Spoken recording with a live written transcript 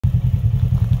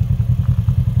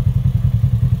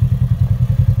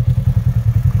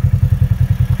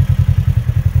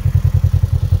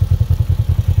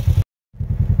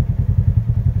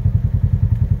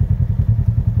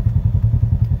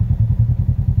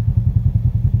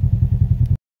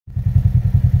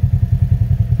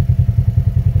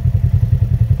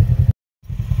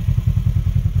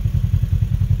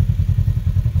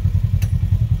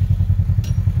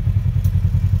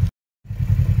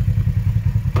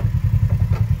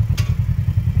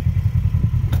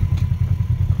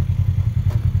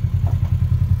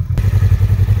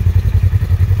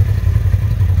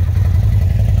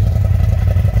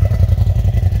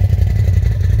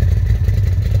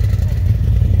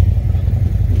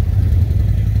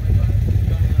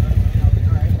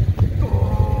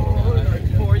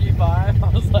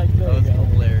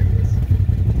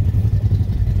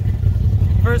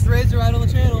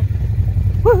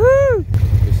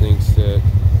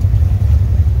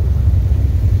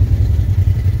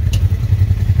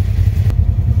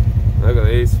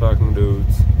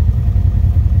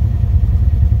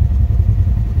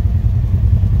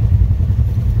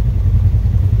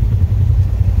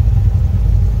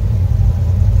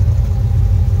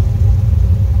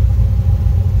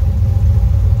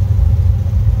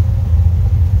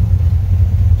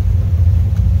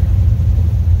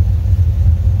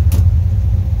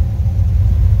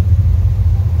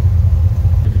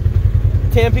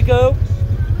Tampico.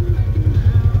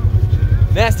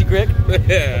 Nasty Crick.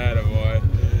 Yeah, attaboy.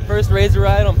 First razor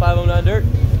ride on 509 dirt.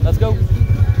 Let's go.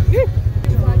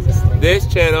 This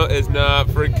channel is not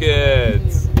for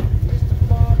kids.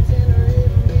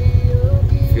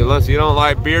 Unless you don't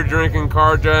like beer drinking,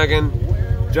 car dragging,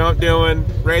 jump doing,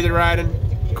 razor riding,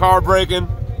 car breaking.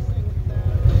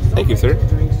 Thank you, sir.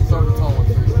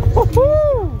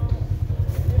 Woohoo!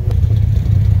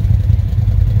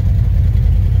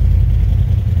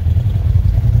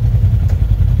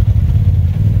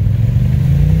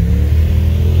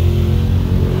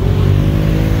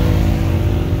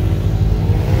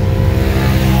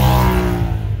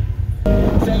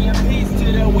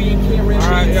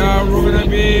 We're gonna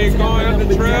be going up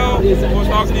the trail. We'll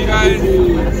talk to you guys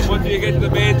once we get to the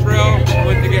main trail,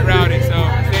 once we get rowdy, so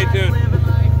stay tuned.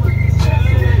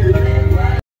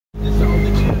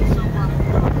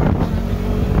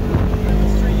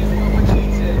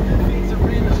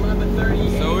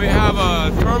 So we have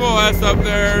a Turbo S up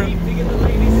there,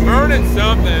 burning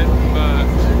something, but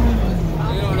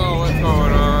we don't know what's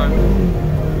going on.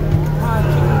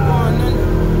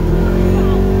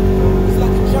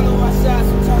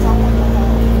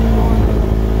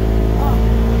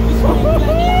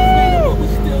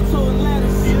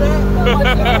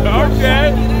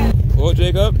 Okay. Well,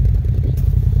 Jacob,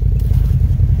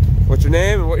 what's your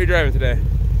name and what you're driving today?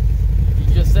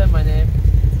 You just said my name.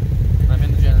 I'm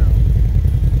in the general.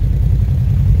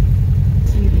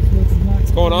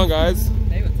 What's going on, guys?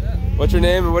 Hey, what's up? What's your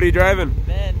name and what are you driving?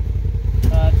 Ben.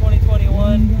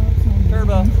 2021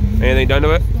 Turbo. Anything done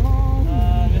to it?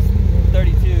 Just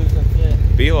 32, so that's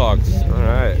it. B-logs. Yeah. All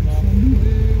right.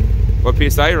 What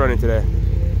PSI are you running today?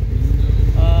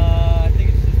 I think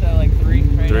it's just at like 3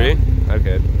 right 3? now.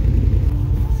 Okay.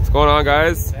 What's going on,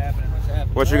 guys? What's happening? What's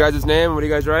happening? What's your guys' name? What are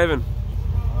you guys driving?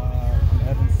 I'm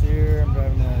Evan Sear. I'm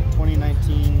driving a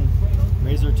 2019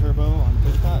 Razor Turbo on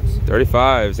 35s.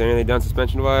 35s. Anything done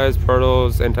suspension-wise?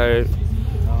 Portals, entire?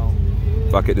 No.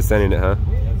 Bucket descending it, huh?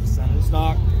 Yeah, just center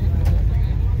stock.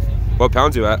 What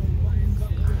pounds you at?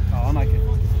 Oh, I'm like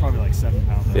probably like 7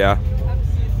 pounds. Yeah.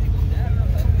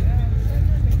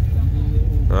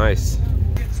 Nice.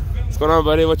 What's going on,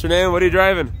 buddy? What's your name? What are you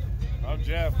driving? I'm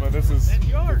Jeff, but it's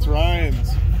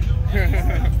Ryan's.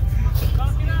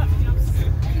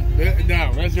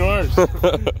 No, that's yours.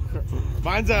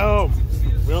 Mine's at home.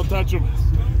 We don't touch them.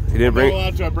 You didn't bring. We're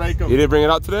allowed to break them. You didn't bring it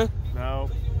out today? No.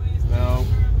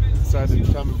 Decided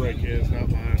to come and break his, not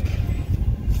mine.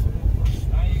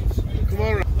 Come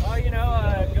on. Oh, you know,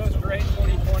 it goes great.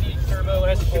 2020 Turbo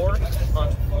S4 on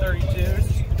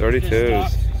 32s. 32s.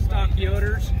 Stock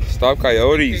Yoders. Stop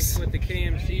coyotes. With the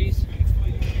KMCs.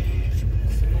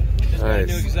 Just got a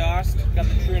new Nice. exhaust. Got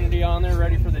the Trinity on there,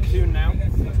 ready for the tune now.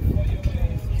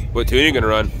 What tune are you gonna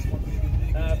run?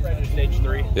 Probably stage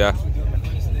 3. Yeah.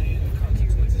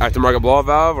 Aftermarket blow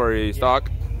valve or are you stock?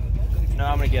 No,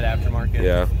 I'm gonna get aftermarket.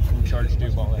 Yeah. I'm charged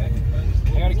tube all that.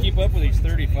 I gotta keep up with these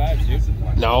 35s, dude.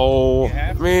 No. You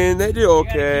have I to. mean, they do You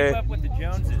okay. gotta keep up with the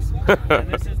Joneses.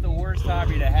 And this is the worst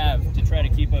hobby to have, to try to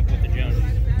keep up with the Joneses.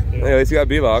 Hey, at least you got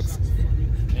B-locks.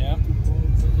 Yeah.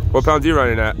 What pounds are you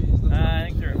running at? I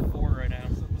think they're at 4 right now.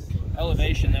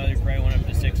 Elevation, though, they probably went up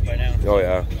to 6 by now. Oh,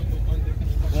 yeah.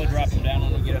 We'll drop them down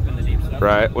when we get up in the deep stuff.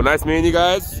 Right. Well, nice meeting you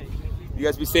guys. You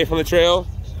guys be safe on the trail.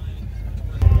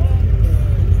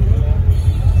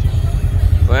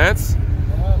 Lance?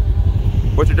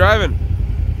 What you driving?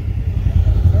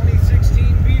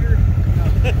 2016 beater.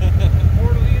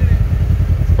 Portal unit.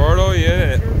 Portal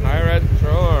unit. High-red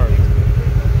control arms.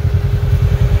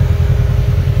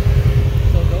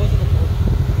 So those are the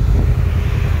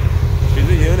She's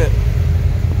a unit.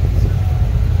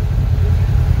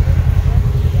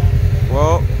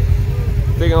 Well,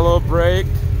 taking a little break.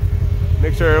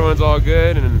 Make sure everyone's all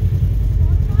good, and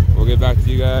we'll get back to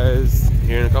you guys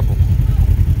here in a couple.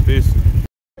 Peace.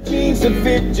 Jeans to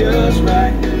fit just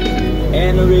right,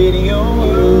 and the radio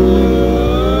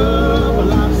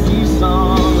well, I see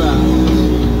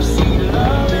sunrise, see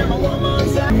love in my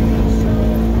woman's eyes.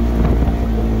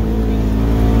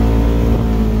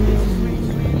 It's a sweet,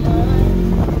 sweet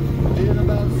life, living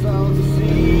about the songs to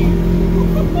see.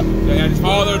 Yeah, just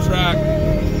follow their track.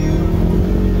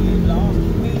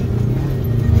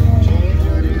 Change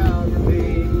your geography,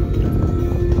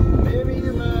 maybe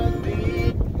you might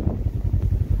be.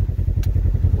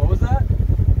 What was that?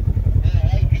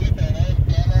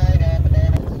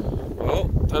 Well,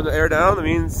 time to air down. That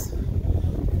means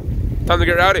time to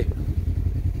get rowdy.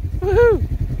 Woohoo!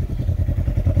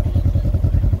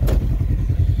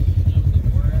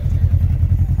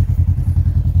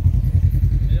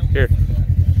 Here,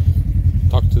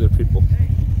 talk to the people.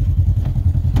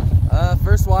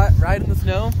 ride in the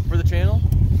snow for the channel.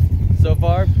 So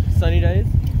far, sunny days.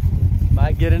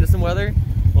 Might get into some weather,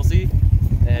 we'll see.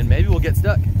 And maybe we'll get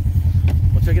stuck.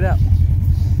 We'll check it out.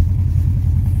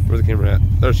 Where's the camera at?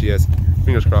 There she is.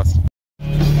 Fingers crossed. She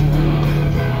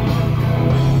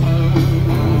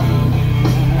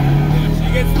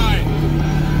gets high.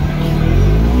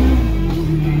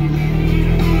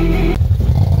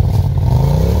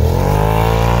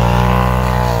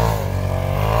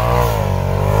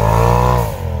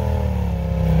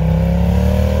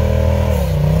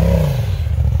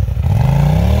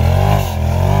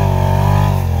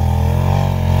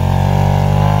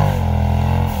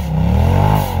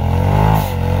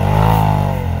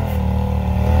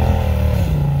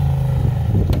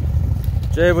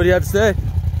 Jay, what do you have to say?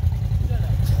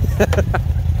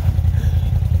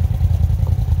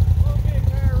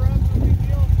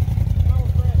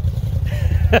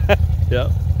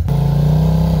 Yep.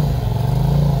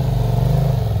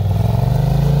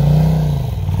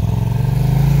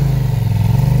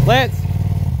 Lance,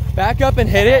 back up and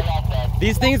hit it.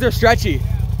 These things are stretchy.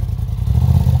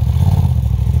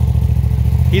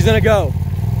 He's gonna go.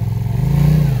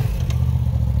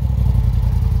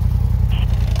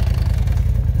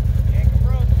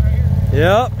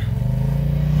 Yep.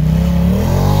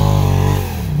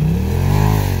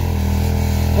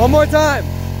 One more time.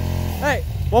 Hey,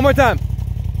 one more time.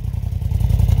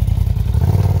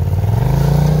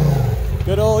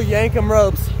 Good old Yankum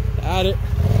ropes. At it.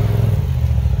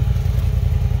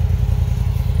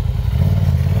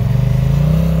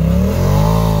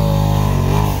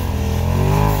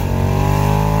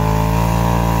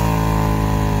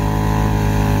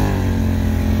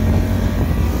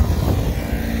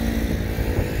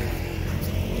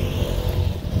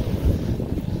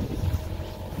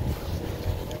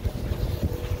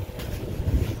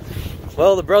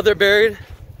 Well, the brother buried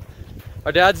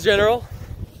our dad's general.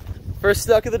 First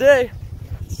stuck of the day.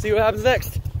 Let's see what happens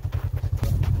next.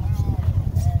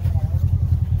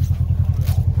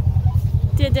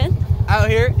 Didn't. Out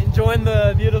here enjoying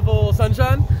the beautiful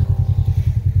sunshine.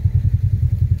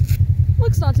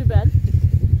 Looks not too bad.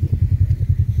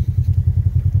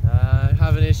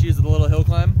 Having issues with a little hill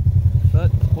climb,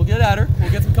 but we'll get at her. We'll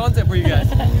get some content for you guys.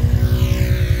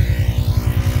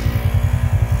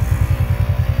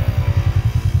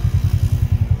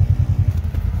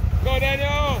 Go,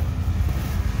 Daniel!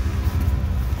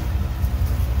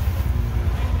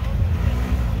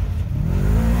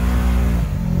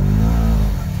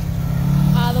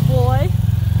 The boy.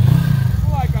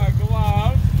 Like a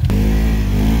glove.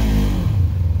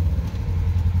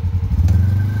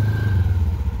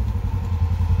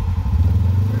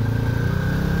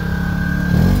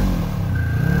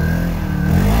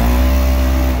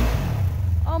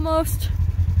 Almost.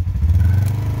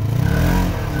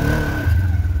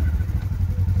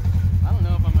 I don't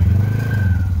know if I'm gonna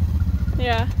get it.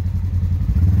 Yeah.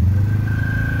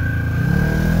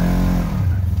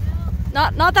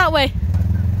 Not that way.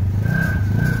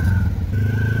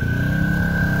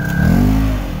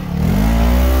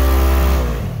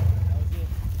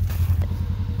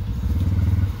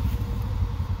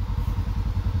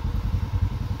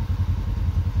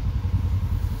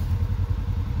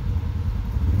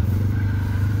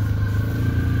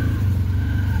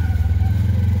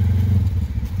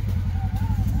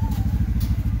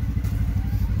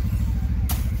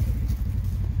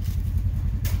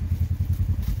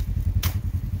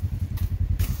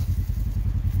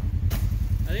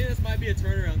 I think this might be a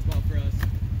turnaround spot for us.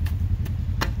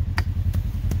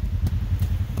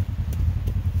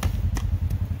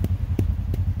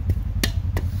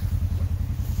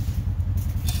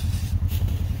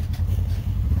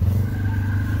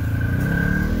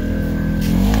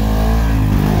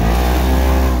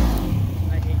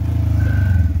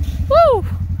 Woo!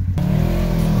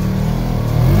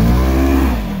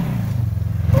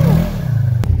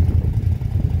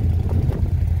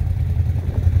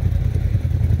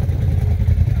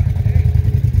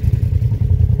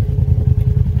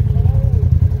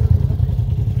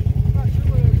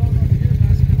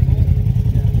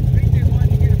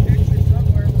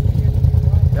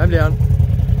 I'm down.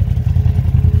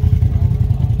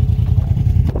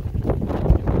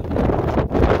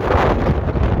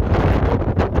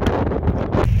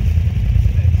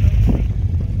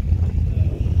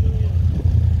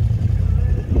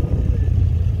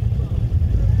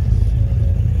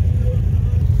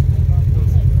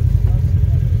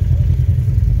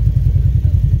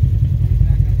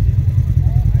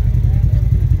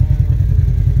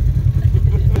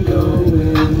 Go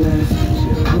and let's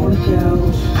work out.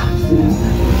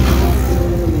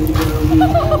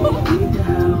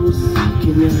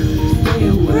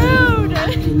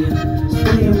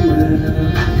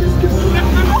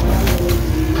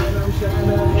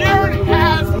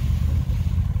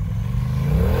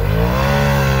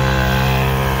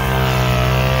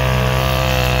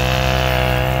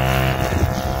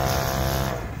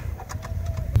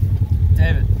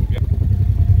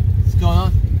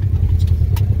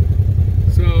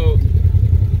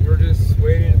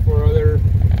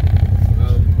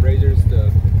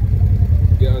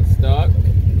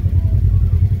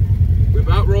 We've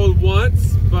outrolled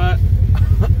once, but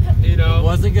you know, It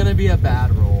wasn't gonna be a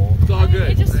bad roll. it's all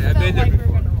good. It just I've been there felt like we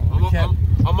before. were gonna roll.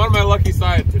 I'm on my lucky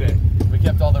side today. We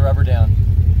kept all the rubber down.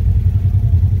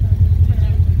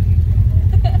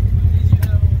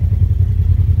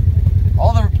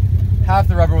 Half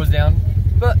the rubber was down,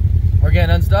 but we're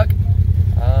getting unstuck.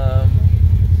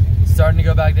 Starting to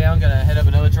go back down, gonna head up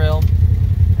another trail,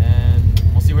 and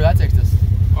we'll see where that takes us.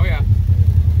 Oh yeah.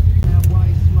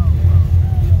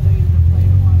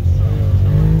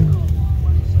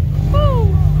 Woo!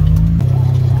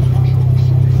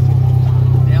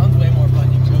 Down's way more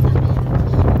fun. You can go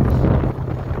through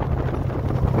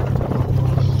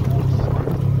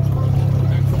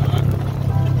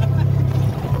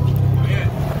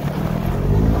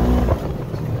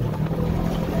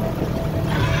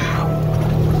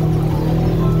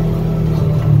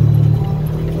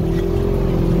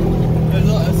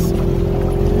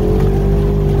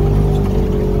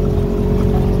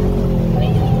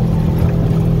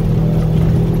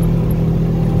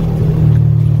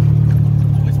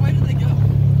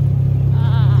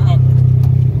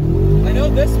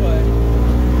this way.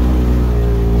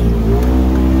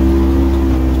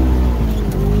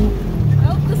 I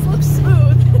hope this looks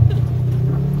smooth.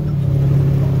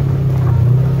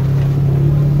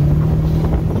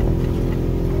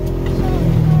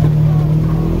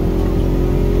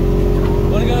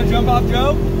 Wanna go jump off,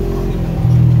 Joe?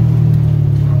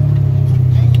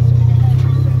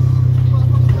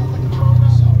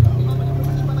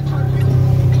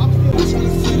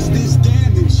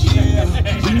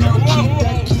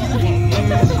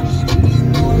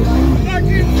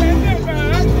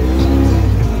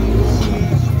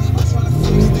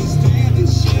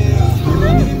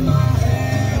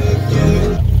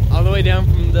 On the way down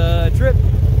from the trip,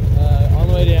 on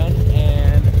the way down,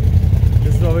 and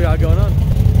this is what we got going on.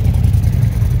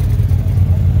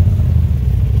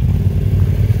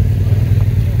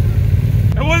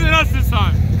 It wasn't us this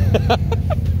time.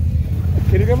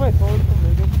 Can you get my phone from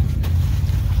Megan?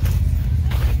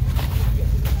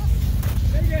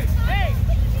 Hey!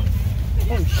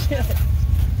 Oh shit.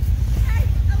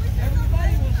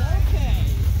 Everybody was okay.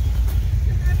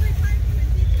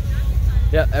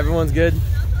 Yeah, everyone's good.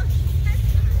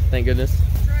 Thank goodness.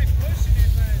 Try pushing it,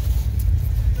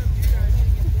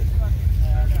 but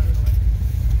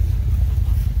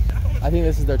I think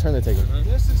this is their turn they're taking.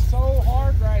 This is so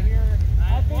hard right here.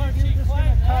 I think you're just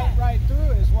gonna cut right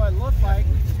through is what it looked like.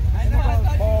 I know, I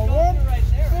thought you were going through right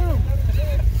there. Boom.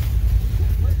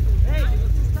 Hey,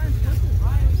 let's just try and push it.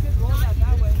 Ryan, we could roll that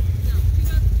that way.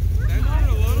 That's not a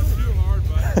little too hard,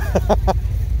 but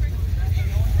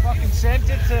Fucking sent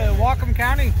it to Whatcom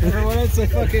County. Or what it's a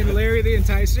fucking Larry the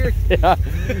Enticer. Yeah.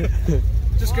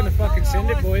 Just gonna fucking send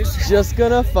it, boys. Just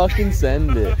gonna fucking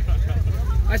send it.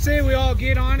 I say we all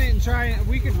get on it and try and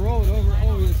we could roll it over.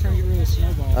 Oh, we were trying to get rid of the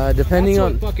snowball. Depending That's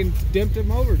on. what fucking dipped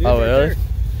them over, dude. Oh, right really? there.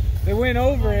 They went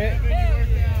over it,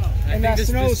 and that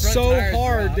snow's so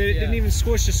hard that it didn't even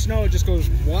squish the snow. It just goes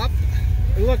whop.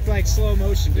 It looked like slow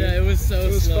motion, dude. Yeah, it was so It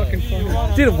was slow. fucking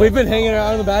funny. Dude, we've been hanging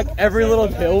around in the back. Every little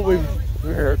hill we've.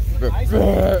 We're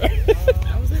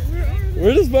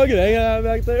just fucking hanging out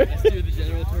back there.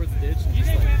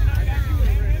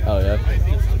 Oh yeah.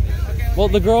 Well,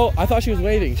 the girl, I thought she was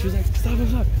waving. She was like, stop, stop,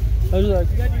 stop. I was like,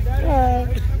 ah.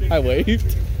 I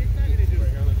waved.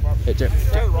 Hey, Jim.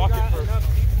 rocket first.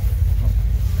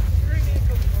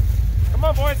 Come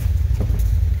on, boys.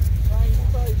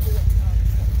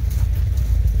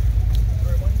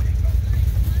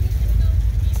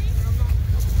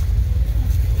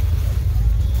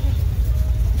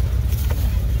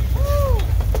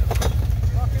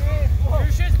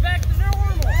 your shit's back to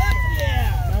normal.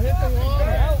 Yeah. Now hit the wall.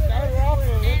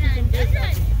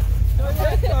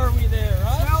 Are we there,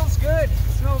 huh? Smells good.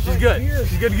 Smells She's like good. beer.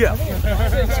 She's good to go.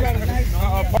 It's got a nice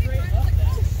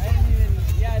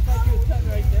Yeah, I thought you was cutting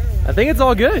right there. I think it's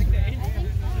all good. I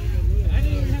didn't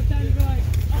even have time to go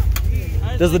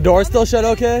like. Does the door still shut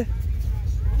okay?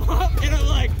 And I'm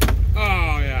like,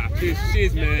 Oh yeah,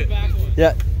 she's mid. Yeah. you're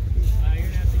gonna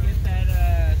have to get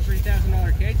that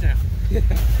 $3,000 cage now.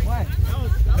 Why?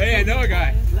 Hey, I know a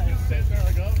guy.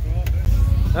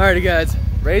 Alrighty, guys.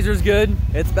 Razor's good.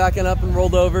 It's backing up and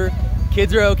rolled over.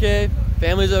 Kids are okay.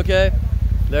 Family's okay.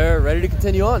 They're ready to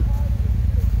continue on.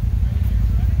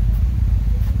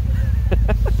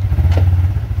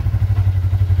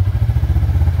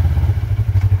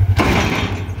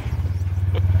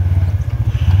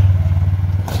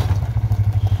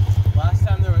 Last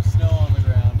time there was snow on the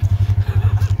ground.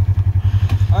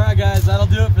 Alright guys, that'll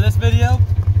do it for this video.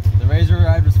 The Razor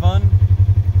ride was fun.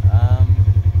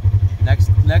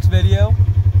 Next video,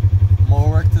 more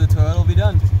work to the Toyota will be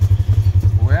done.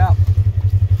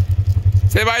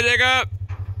 Say bye, Jacob.